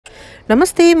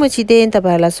नमस्ते, म छितेन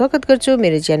तपाईहरुलाई स्वागत गर्छु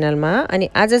मेरो च्यानलमा। अनि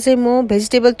आज चाहिँ म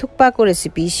भेजिटेबल थुक्पाको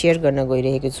रेसिपी शेयर गर्न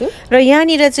गइरहेको छु र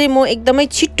यहाँनिर चाहिँ म एकदमै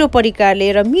छिट्टो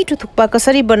प्रकारले र मिठो थुक्पा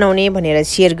कसरी बनाउने भनेर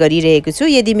शेयर गरिरहेको छु।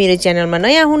 यदि मेरो च्यानलमा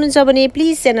नयाँ हुनुहुन्छ भने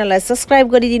प्लिज च्यानललाई सब्स्क्राइब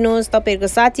गरिदिनुहोस्, तपाईहरुको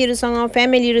साथीहरुसँग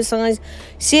फ्यामिलीहरुसँग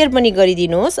शेयर पनि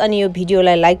गरिदिनुहोस् अनि यो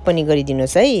भिडियोलाई लाइक पनि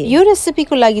गरिदिनुहोस् है। यो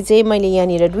रेसिपीको लागि चाहिँ मैले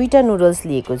यहाँनिर दुईटा नुडल्स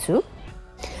लिएको छु,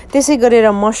 त्यसै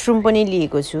गरेर मशरुम पनि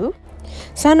लिएको छु,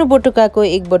 सानो बटुकाको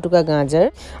एक बटुका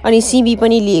गाजर अनि सिमी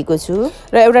पनि लिएको छु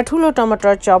र एउटा ठुलो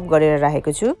टमाटर चप गरेर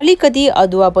राखेको छु। अलिकति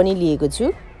अदुवा पनि लिएको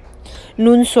छु,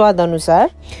 नुन स्वाद अनुसार,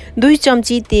 2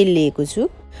 चम्ची तेल लिएको छु।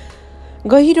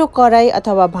 गहिरो कराई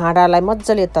अथवा भाँडालाई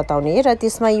मज्जाले तताउने र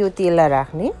त्यसमा यो तेललाई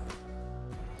राख्ने।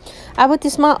 अब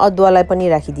त्यसमा अदुवालाई पनि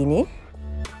राखिदिने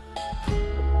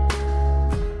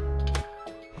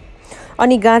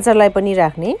अनि गाजरलाई पनि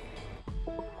राख्ने।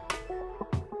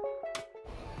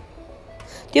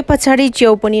 त्यो पछाडी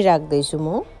च्याउ पनि राख्दैछु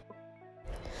म।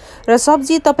 र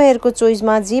सब्जी तपाईहरुको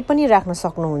चोइसमा जे पनि राख्न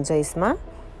सक्नुहुन्छ यसमा।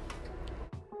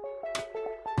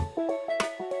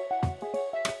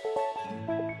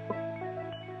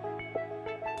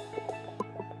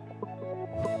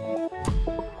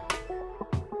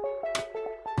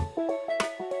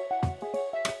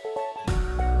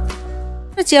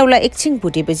 च्याउलाई एकछिन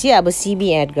भुटेपछि अब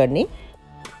सिमी एड गर्ने।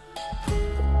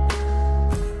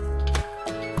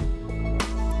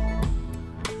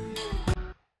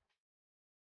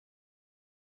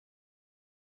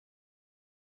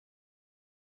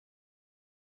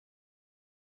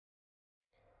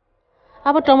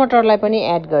 अब टमाटरलाई पनि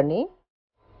एड गर्ने,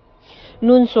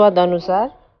 नुन स्वाद अनुसार।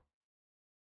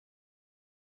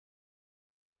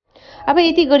 अब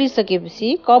यति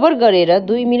गरिसकेपछि कभर गरेर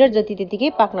 2 मिनेट जति त्यतिकै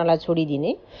पाक्नलाई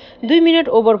छोडिदिने। 2 मिनेट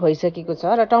ओभर भइसकेको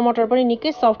छ र टमाटर पनि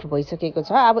निकै सफ्ट भइसकेको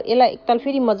छ। अब यसलाई एकताल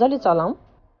फेरि मज्जाले चलाऊ।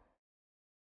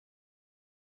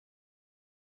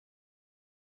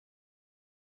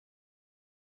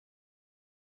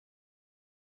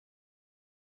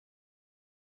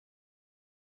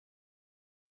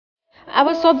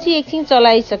 अब सब्जी एकछिन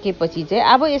चलाइसकेपछि चाहिँ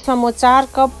अब यसमा म 4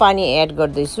 कप पानी एड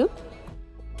गर्दैछु।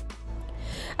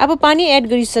 अब पानी एड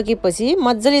गरिसकेपछि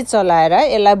मज्जाले चलाएर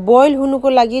यसलाई बोइल हुनुको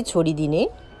लागि छोडिदिने।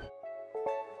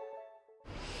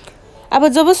 अब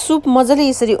जब सुप मज्जाले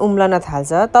यसरी उम्लन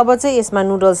थाल्छ तब चाहिँ यसमा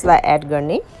नुडल्सलाई एड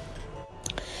गर्ने।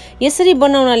 यसरी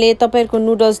बनाउनाले तपाईहरुको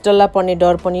नुडल्स डल्ला पर्ने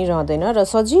डर पनि रहँदैन र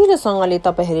सजिलोसँगले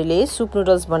तपाईहरुले सुप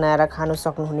नुडल्स बनाएर खान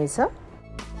सक्नुहुनेछ।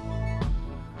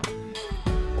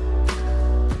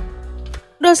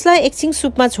 नुडल्सलाई एकछिन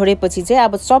सुपमा छोडेपछि चाहिँ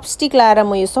अब चपस्टिक लाएर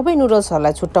म यो सबै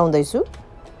नुडल्सहरुलाई छुट्याउँदैछु।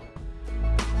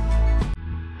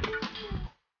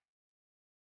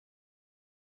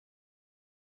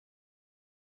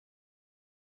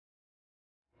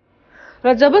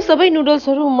 र जब सबै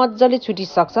नुडल्सहरु मज्जाले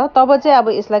छुटिसक्छ तब चाहिँ अब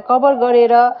यसलाई कभर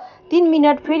गरेर 3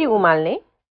 मिनेट फेरि उमाल्ने।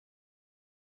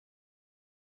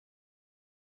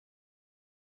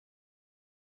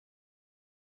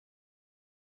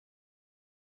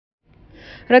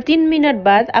 र 3 मिनेट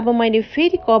बाद अब मैले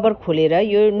फेरि कभर खोलेर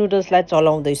यो नुडल्सलाई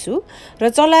चलाउँदैछु र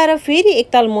चलाएर फेरि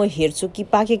एकताल म हेर्छु कि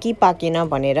पाके कि पाकेन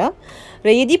भनेर। र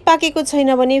यदि पाकेको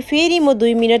छैन भने फेरि म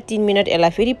 2 मिनेट 3 मिनेट यसलाई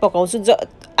फेरि पकाउँछु।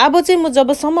 अब चाहिँ म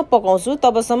जबसम्म पकाउँछु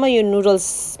तबसम्म यो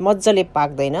नुडल्स मज्जाले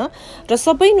पाक्दैन। र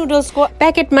सबै नुडल्सको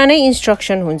प्याकेटमा नै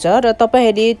इन्स्ट्रक्सन हुन्छ र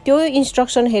तपाईहरुले त्यो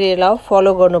इन्स्ट्रक्सन हेरेर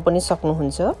फलो गर्न पनि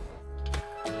सक्नुहुन्छ।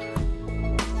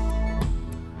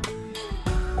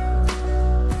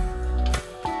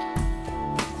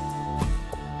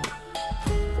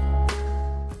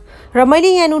 र मैले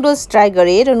यहाँ नुडल्स ट्राई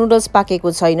गरेँ र नुडल्स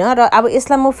पाकेको छैन र अब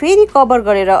यसलाई म फेरि कभर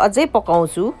गरेर अझै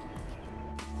पकाउँछु।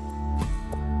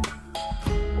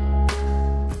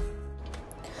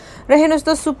 र हेर्नुस्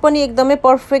त सुप पनि एकदमै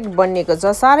परफेक्ट बनिएको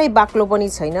छ, सारै बाक्लो पनि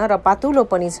छैन र पातुलो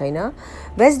पनि छैन।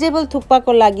 भेजिटेबल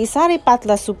थुक्पाको लागि सारै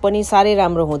पातला सुप पनि सारै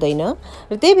राम्रो हुँदैन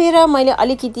र त्यही भएर मैले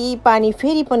अलिकति पानी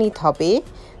फेरि पनि थपे,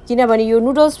 किनभने यो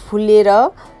नुडल्स फुल्लेर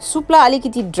सुपलाई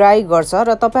अलिकति ड्राई गर्छ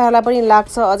र तपाईहरुलाई पनि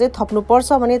लाग्छ अझै थप्नु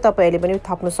पर्छ भने तपाईहरुले पनि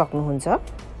थप्न सक्नुहुन्छ।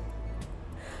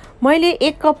 मैले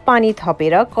 1 कप पानी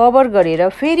थपेर कभर गरेर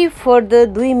फेरि फर्दर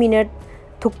 2 मिनेट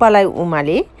थुक्पालाई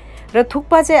उमाले र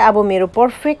थुक्पा चाहिँ अब मेरो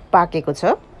परफेक्ट पाकेको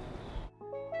छ।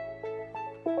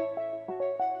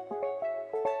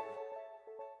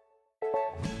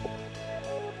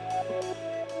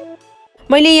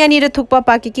 मैले यहाँनिर थुक्पा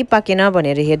पाके कि पाकेन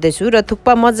भनेर हेर्दैछु र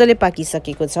थुक्पा मज्जाले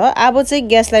पाकिसकेको छ। अब चाहिँ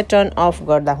ग्यासलाई टर्न अफ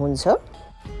गर्दा हुन्छ।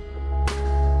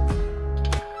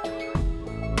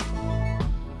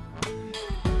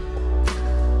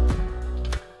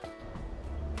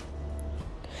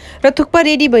 र थुक्पा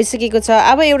रेडी भइसकेको छ।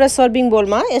 अब एउटा सर्भिङ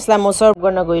बोलमा यसलाई म सर्भ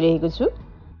गर्न गइरहेको छु।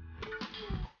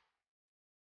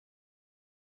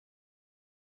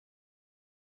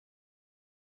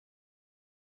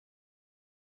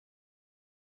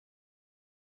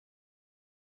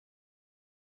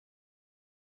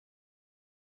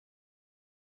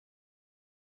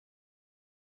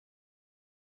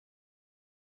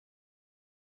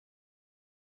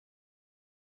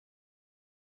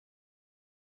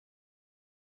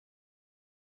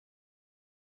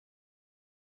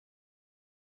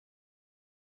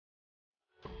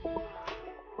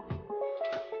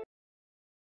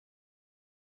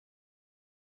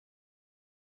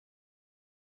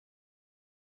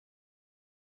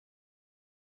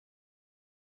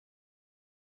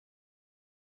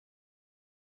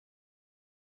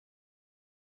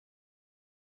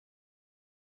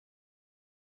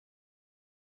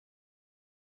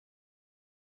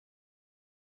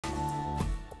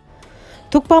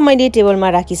 थुक्पा मैले टेबलमा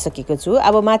राखिसकेको छु।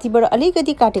 अब माथिबाट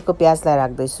अलिकति काटेको प्याजलाई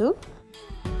राख्दैछु।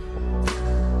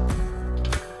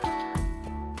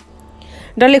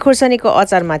 डल्ले खोर्सानीको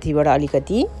अचार माथिबाट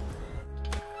अलिकति।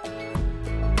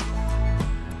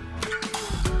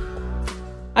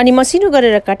 अनि मसिनो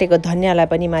गरेर काटेको धनियालाई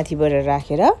पनि माथिबाट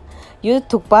राखेर यो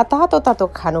थुक्पा तातो तातो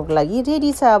खानुको लागि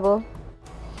रेडी छ अब।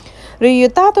 र यो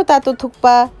तातो तातो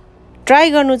थुक्पा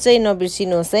ट्राई गर्नु चाहिँ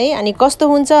नबिर्सिनुहोस् है। अनि कस्तो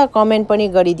हुन्छ कमेन्ट पनि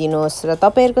गरिदिनुहोस् र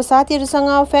तपाईहरुको साथीहरुसँग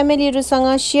फ्यामिलीहरुसँग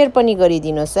शेयर पनि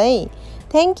गरिदिनुहोस् है।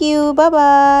 Thank you, bye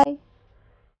bye.